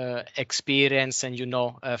experience and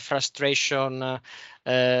frustration,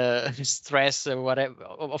 stress, whatever.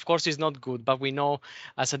 Of course, is not good, but we know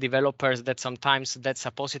as a developers that sometimes that's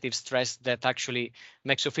a positive stress that actually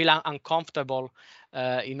makes you feel uncomfortable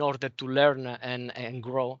in order to learn and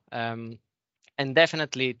grow. And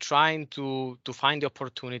definitely trying to find the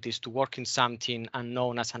opportunities to work in something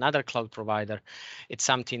unknown as another cloud provider. It's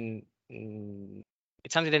something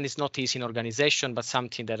that is not easy in organization, but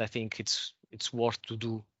something that I think it's worth to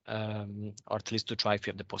do, or at least to try if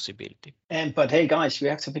you have the possibility. But hey guys, we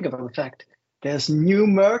have to think about the fact there's new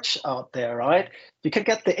merch out there, right? You can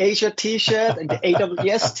get the Azure T-shirt and the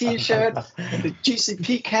AWS T-shirt, the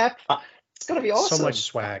GCP cap. It's gonna be awesome. So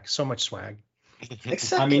much swag.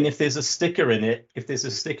 Exactly. I mean, if there's a sticker in it,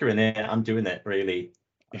 I'm doing it, really.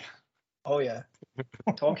 Oh yeah.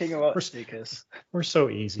 Talking about stickers. We're so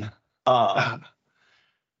easy. I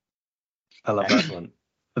love Excellent. that.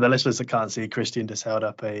 For the listeners that can't see, Christian just held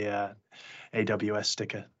up a AWS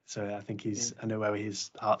sticker, so I think I know where his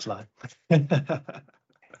heart's lie.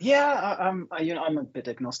 Yeah, I'm a bit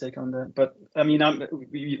agnostic on that, but I mean,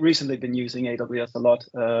 we've recently been using AWS a lot.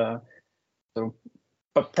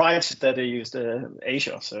 But prior to that, I used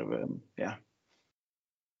Azure. So yeah.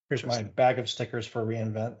 Here's my bag of stickers for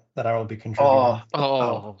reInvent that I will be contributing.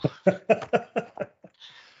 Oh.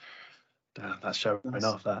 Damn, that's showing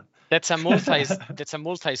off that. That's a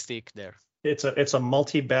multi-stick there. It's a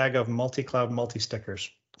multi-bag of multi-cloud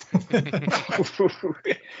multi-stickers.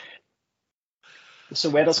 So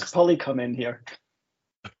where does Poly come in here?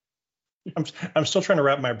 I'm still trying to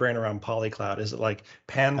wrap my brain around polycloud. Is it like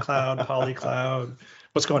PanCloud, polycloud?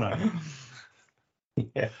 What's going on?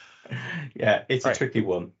 Yeah, it's a tricky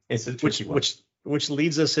one. It's a tricky one. Which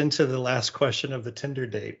leads us into the last question of the Tinder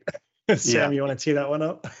date. Sam, you want to tee that one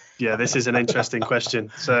up? Yeah, this is an interesting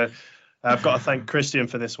question. So I've got to thank Christian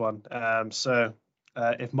for this one.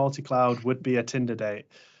 If multi-cloud would be a Tinder date,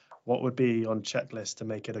 what would be on checklist to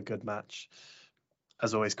make it a good match?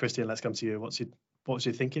 As always, Christian, let's come to you. What's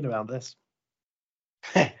your thinking around this?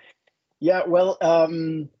 Yeah, well,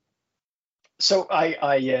 so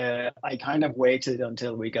I kind of waited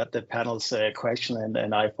until we got the panel's question,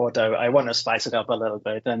 and I thought I want to spice it up a little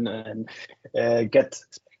bit and get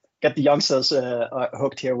the youngsters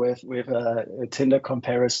hooked here with a Tinder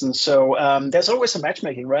comparison. So there's always a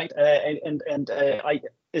matchmaking, right?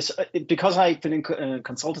 Because I've been in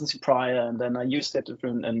consultancy prior, and then I used it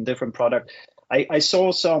in different product. I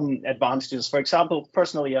saw some advantages. For example,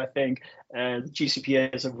 personally, I think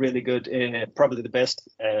GCP is a really good, probably the best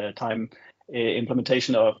time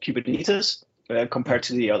implementation of Kubernetes compared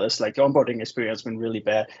to the others. Like the onboarding experience has been really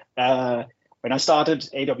bad. When I started,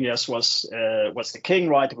 AWS was the king,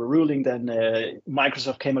 right? They were ruling. Then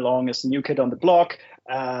Microsoft came along as the new kid on the block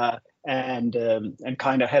and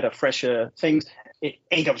kind of had a fresher thing.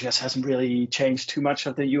 AWS hasn't really changed too much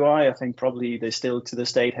of the UI. I think probably they still to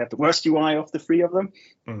this date have the worst UI of the three of them,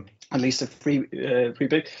 at least the three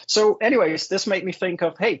big. So anyways, this made me think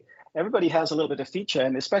of, hey, everybody has a little bit of feature,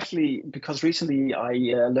 and especially because recently I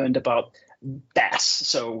learned about DaaS.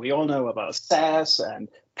 So we all know about SaaS and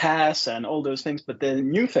PaaS and all those things, but the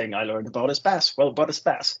new thing I learned about is BaaS. Well, what is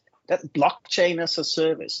BaaS? That's blockchain as a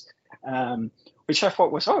service. Which I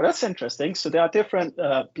thought was, that's interesting. So there are different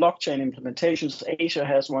blockchain implementations. Azure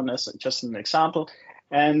has one as just an example.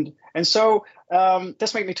 And so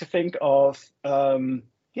this made me to think of,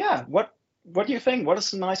 what do you think? What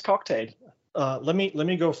is a nice cocktail? Let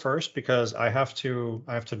me go first because I have to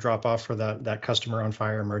drop off for that customer on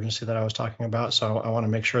fire emergency that I was talking about. So I want to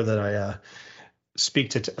make sure that I speak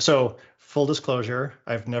to. So full disclosure,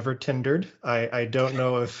 I've never Tindered. I don't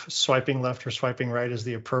know if swiping left or swiping right is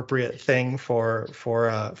the appropriate thing for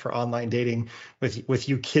online dating with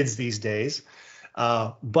you kids these days.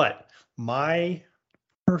 But my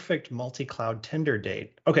perfect multi-cloud Tinder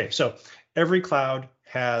date. Okay, so every cloud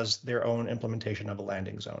has their own implementation of a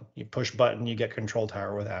landing zone. You push button, you get control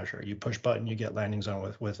tower with Azure. You push button, you get landing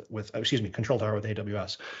zone with control tower with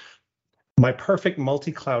AWS. My perfect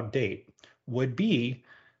multi-cloud date would be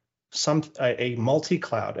a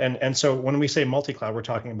multi-cloud. And so when we say multi-cloud, we're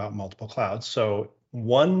talking about multiple clouds. So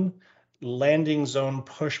one landing zone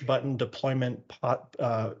push button deployment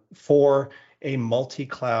for a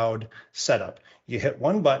multi-cloud setup. You hit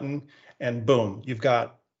one button and boom, you've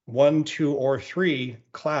got 1, 2, or 3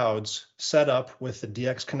 clouds set up with the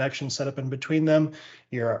DX connection set up in between them,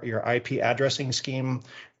 your IP addressing scheme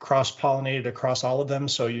cross-pollinated across all of them.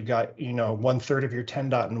 So you've got, 1/3 of your 10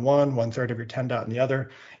 dot in one, 1/3 of your 10 dot in the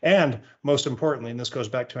other. And most importantly, and this goes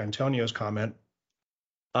back to Antonio's comment,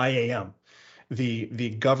 IAM. The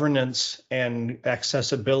governance and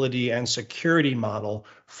accessibility and security model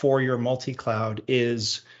for your multi-cloud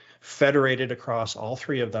is federated across all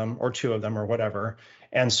 3 of them or 2 of them or whatever.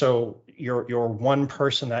 And so you're one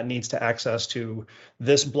person that needs to access to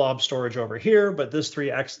this blob storage over here, but this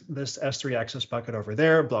S3 access bucket over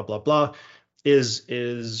there, blah, blah, blah,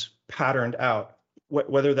 is patterned out,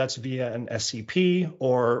 whether that's via an SCP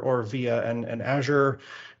or via an Azure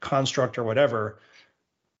construct or whatever.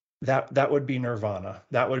 That would be nirvana.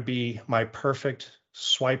 That would be my perfect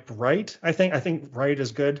swipe right. I think right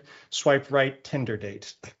is good. Swipe right Tinder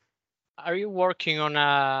date. Are you working on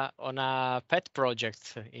a pet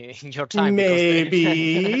project in your time?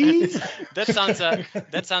 Maybe.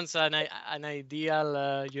 that sounds an ideal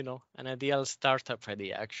an ideal startup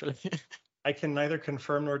idea actually. I can neither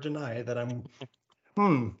confirm nor deny that I'm.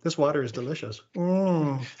 This water is delicious.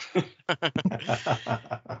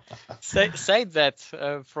 Say that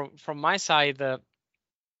from my side,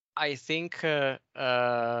 I think the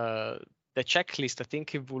checklist. I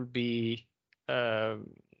think it will be.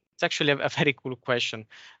 It's actually a very cool question,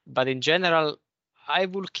 but in general, I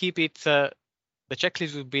will keep it. The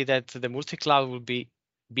checklist would be that the multi-cloud will be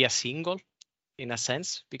a single, in a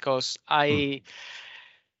sense, because I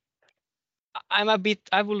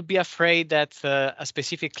will be afraid that a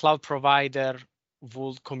specific cloud provider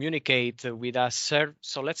will communicate with a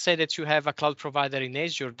so let's say that you have a cloud provider in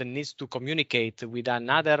Azure that needs to communicate with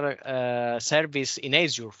another service in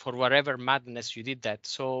Azure for whatever madness you did that.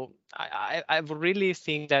 So I really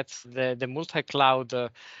think that the multi-cloud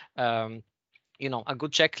a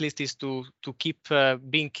good checklist is to keep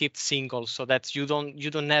being kept single, so that you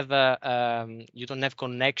don't have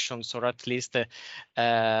connections, or at least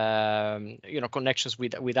connections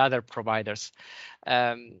with other providers.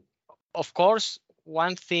 Of course,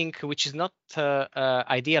 one thing which is not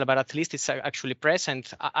ideal, but at least it's actually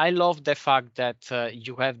present. I love the fact that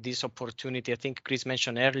you have this opportunity. I think Chris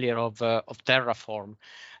mentioned earlier of Terraform.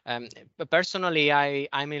 But personally,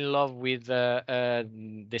 I'm in love with the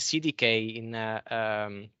CDK in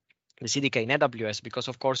AWS, because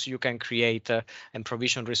of course you can create and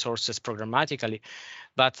provision resources programmatically,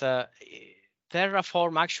 but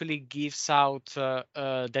Terraform actually gives out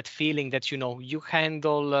that feeling that you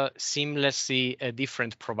handle seamlessly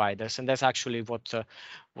different providers, and that's actually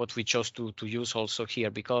what we chose to use also here,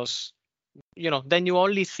 because then you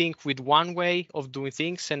only think with one way of doing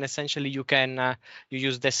things, and essentially you can you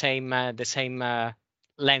use the same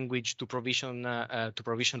language to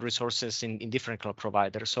provision resources in different cloud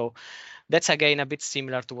providers. So that's again a bit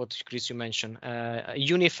similar to what Chris you mentioned, a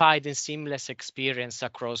unified and seamless experience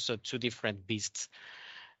across 2 different beasts.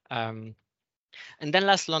 And then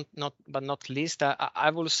last but not least,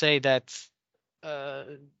 I will say that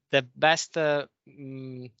the best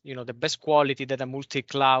the best quality that a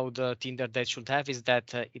multi-cloud Tinder date should have is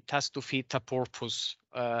that it has to fit a purpose.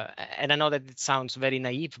 And I know that it sounds very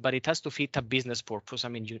naive, but it has to fit a business purpose. I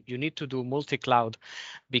mean, you need to do multi-cloud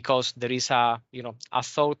because there is a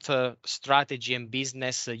thought, strategy, and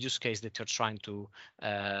business use case that you're trying to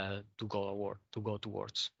go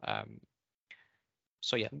towards.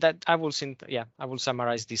 So yeah, that I will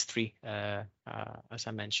summarize these 3 as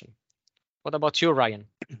I mentioned. What about you, Ryan?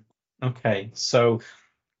 Okay, so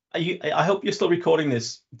I hope you're still recording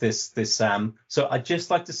this, Sam. So I'd just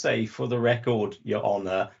like to say, for the record, Your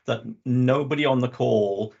Honor, that nobody on the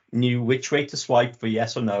call knew which way to swipe for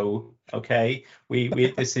yes or no. Okay, we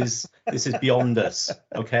this is beyond us.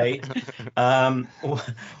 Okay,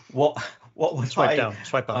 what Swipe down,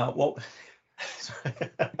 swipe up.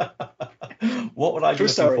 What would I be True looking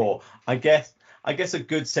story. for? I guess a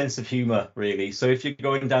good sense of humor, really. So if you're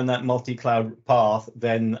going down that multi-cloud path,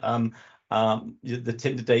 then the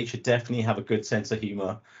Tinder date should definitely have a good sense of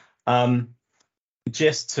humor.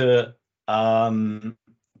 Just to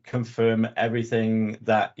confirm everything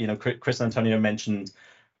that Chris and Antonio mentioned,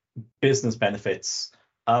 business benefits.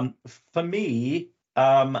 For me,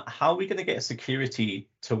 how are we going to get security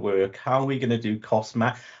to work? How are we going to do cost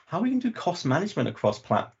management across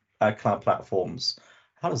cloud platforms?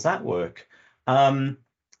 How does that work? The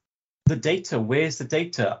data, where's the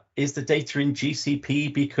data? Is the data in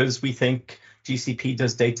GCP because we think GCP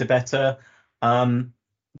does data better?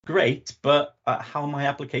 Great, but how are my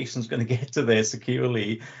applications going to get to there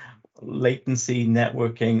securely? Latency,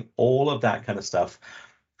 networking, all of that kind of stuff.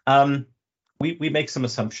 We make some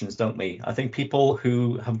assumptions, don't we? I think people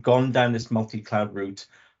who have gone down this multi-cloud route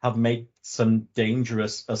have made some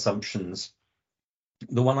dangerous assumptions.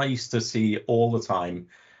 The one I used to see all the time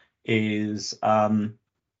is I'm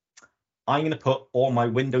going to put all my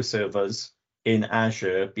Windows servers in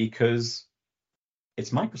Azure because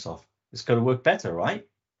it's Microsoft. It's going to work better, right?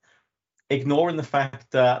 Ignoring the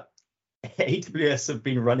fact that AWS have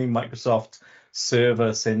been running Microsoft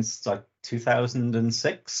Server since like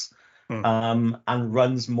 2006 and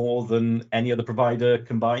runs more than any other provider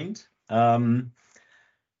combined. I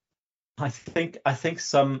think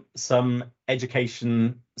some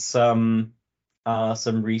education, some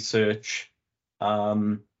research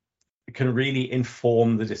can really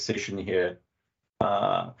inform the decision here.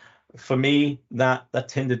 For me, that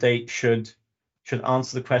Tinder date should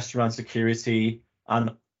answer the question around security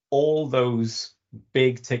and all those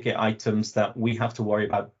big ticket items that we have to worry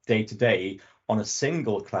about day to day on a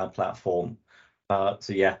single cloud platform. So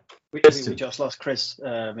yeah, we just lost Chris.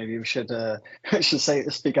 Maybe we should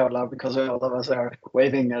speak out loud because all of us are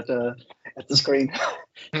waving at the screen,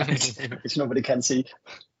 which nobody can see.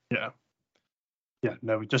 Yeah,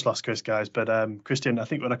 no, we just lost Chris, guys. But Christian, I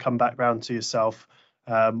think when I come back round to yourself,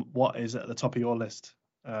 what is at the top of your list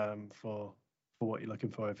for what you're looking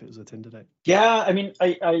for if it was a Tinder date? Yeah, I mean,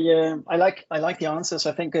 I like the answers.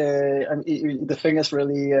 I think the thing is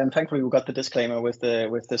really, and thankfully we got the disclaimer with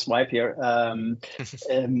this wipe here.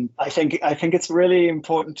 I think it's really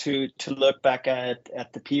important to look back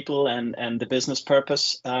at the people and the business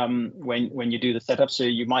purpose when you do the setup. So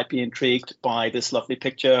you might be intrigued by this lovely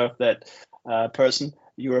picture of that person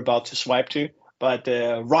you're about to swipe to. But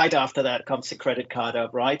right after that comes the credit card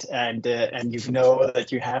up, right? And you know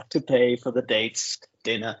that you have to pay for the date's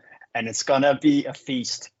dinner, and it's gonna be a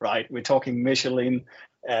feast, right? We're talking Michelin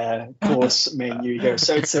course menu here,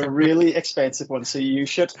 so it's a really expensive one. So you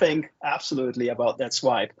should think absolutely about that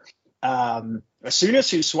swipe. As soon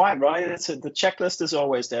as you swipe, right, the checklist is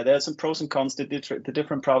always there. There's some pros and cons. The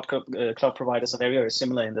different cloud providers are very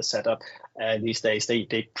similar in the setup these days. They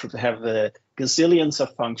have gazillions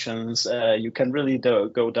of functions. You can really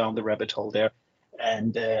go down the rabbit hole there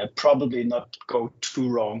and probably not go too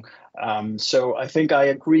wrong. So I think I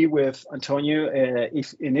agree with Antonio.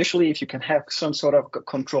 If you can have some sort of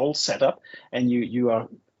control setup and you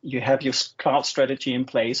have your cloud strategy in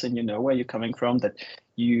place and you know where you're coming from, that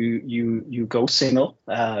you go single.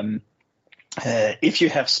 If you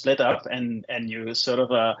have split up and you sort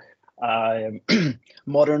of a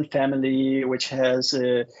modern family which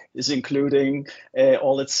is including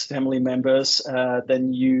all its family members,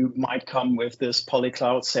 then you might come with this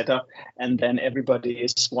polycloud setup, and then everybody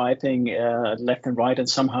is swiping left and right, and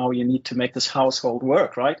somehow you need to make this household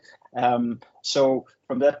work, right? So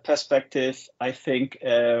from that perspective, I think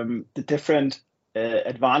the different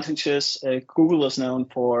advantages. Google is known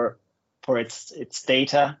for its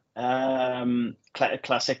data,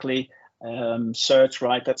 classically. Search,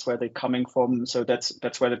 right? That's where they're coming from. So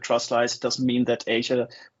that's where the trust lies. It doesn't mean that Asia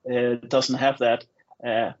doesn't have that,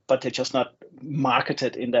 but they're just not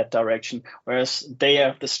marketed in that direction. Whereas they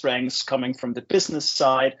have the strengths coming from the business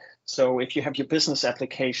side. So if you have your business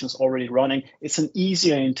applications already running, it's an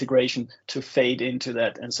easier integration to fade into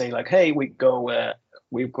that and say like, hey, we go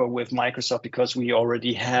with Microsoft because we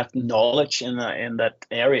already have knowledge in that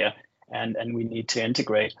area, and we need to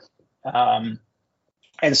integrate.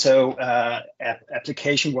 And so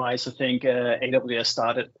application-wise, I think AWS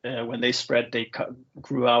started when they spread, they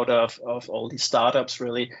grew out of all these startups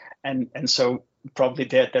really, and so probably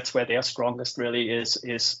that's where their strongest really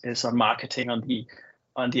is on marketing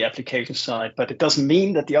on the application side. But it doesn't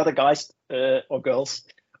mean that the other guys or girls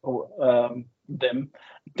or them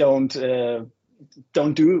don't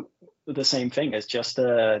do the same thing. It's just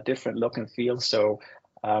a different look and feel. So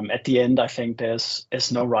at the end, I think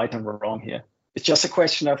there's no right and wrong here. It's just a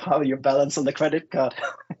question of how you balance on the credit card.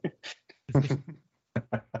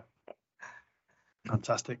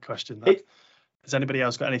 Fantastic question. Has anybody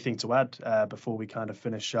else got anything to add before we kind of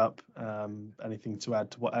finish up? Anything to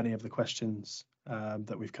add to what any of the questions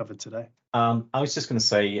that we've covered today? I was just going to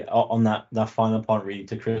say on that final point, really,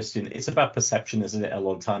 to Christian, it's about perception, isn't it? A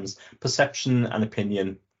lot of times, perception and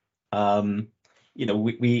opinion. You know,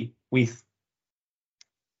 we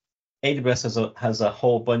AWS has a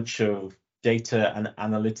whole bunch of data and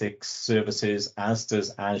analytics services, as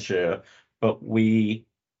does Azure, but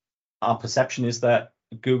our perception is that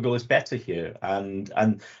Google is better here,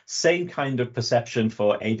 and same kind of perception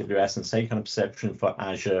for AWS and same kind of perception for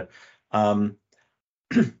Azure. I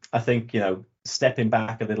think, you know, stepping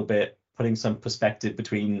back a little bit, putting some perspective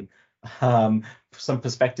between some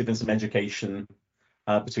perspective and some education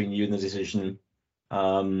between you and the decision,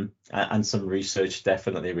 and some research,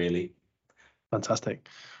 definitely, really. Fantastic.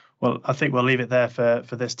 Well, I think we'll leave it there for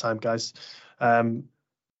this time, guys.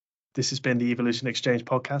 This has been the Evolution Exchange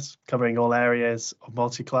podcast, covering all areas of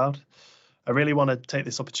multi-cloud. I really want to take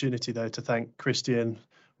this opportunity, though, to thank Christian,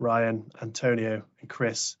 Ryan, Antonio, and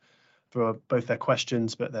Chris for both their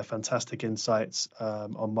questions, but their fantastic insights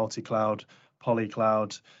on multi-cloud,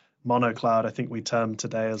 polycloud, monocloud, I think we termed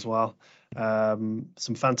today as well. Some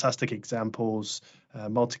fantastic examples.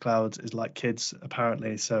 Multi-cloud is like kids,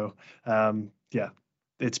 apparently. So, yeah,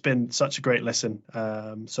 it's been such a great listen.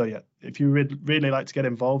 So, yeah, if you really like to get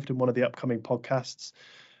involved in one of the upcoming podcasts,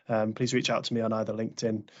 please reach out to me on either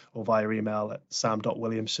LinkedIn or via email at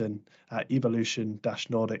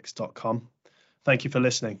sam.williamson@evolution-nordics.com. Thank you for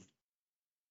listening.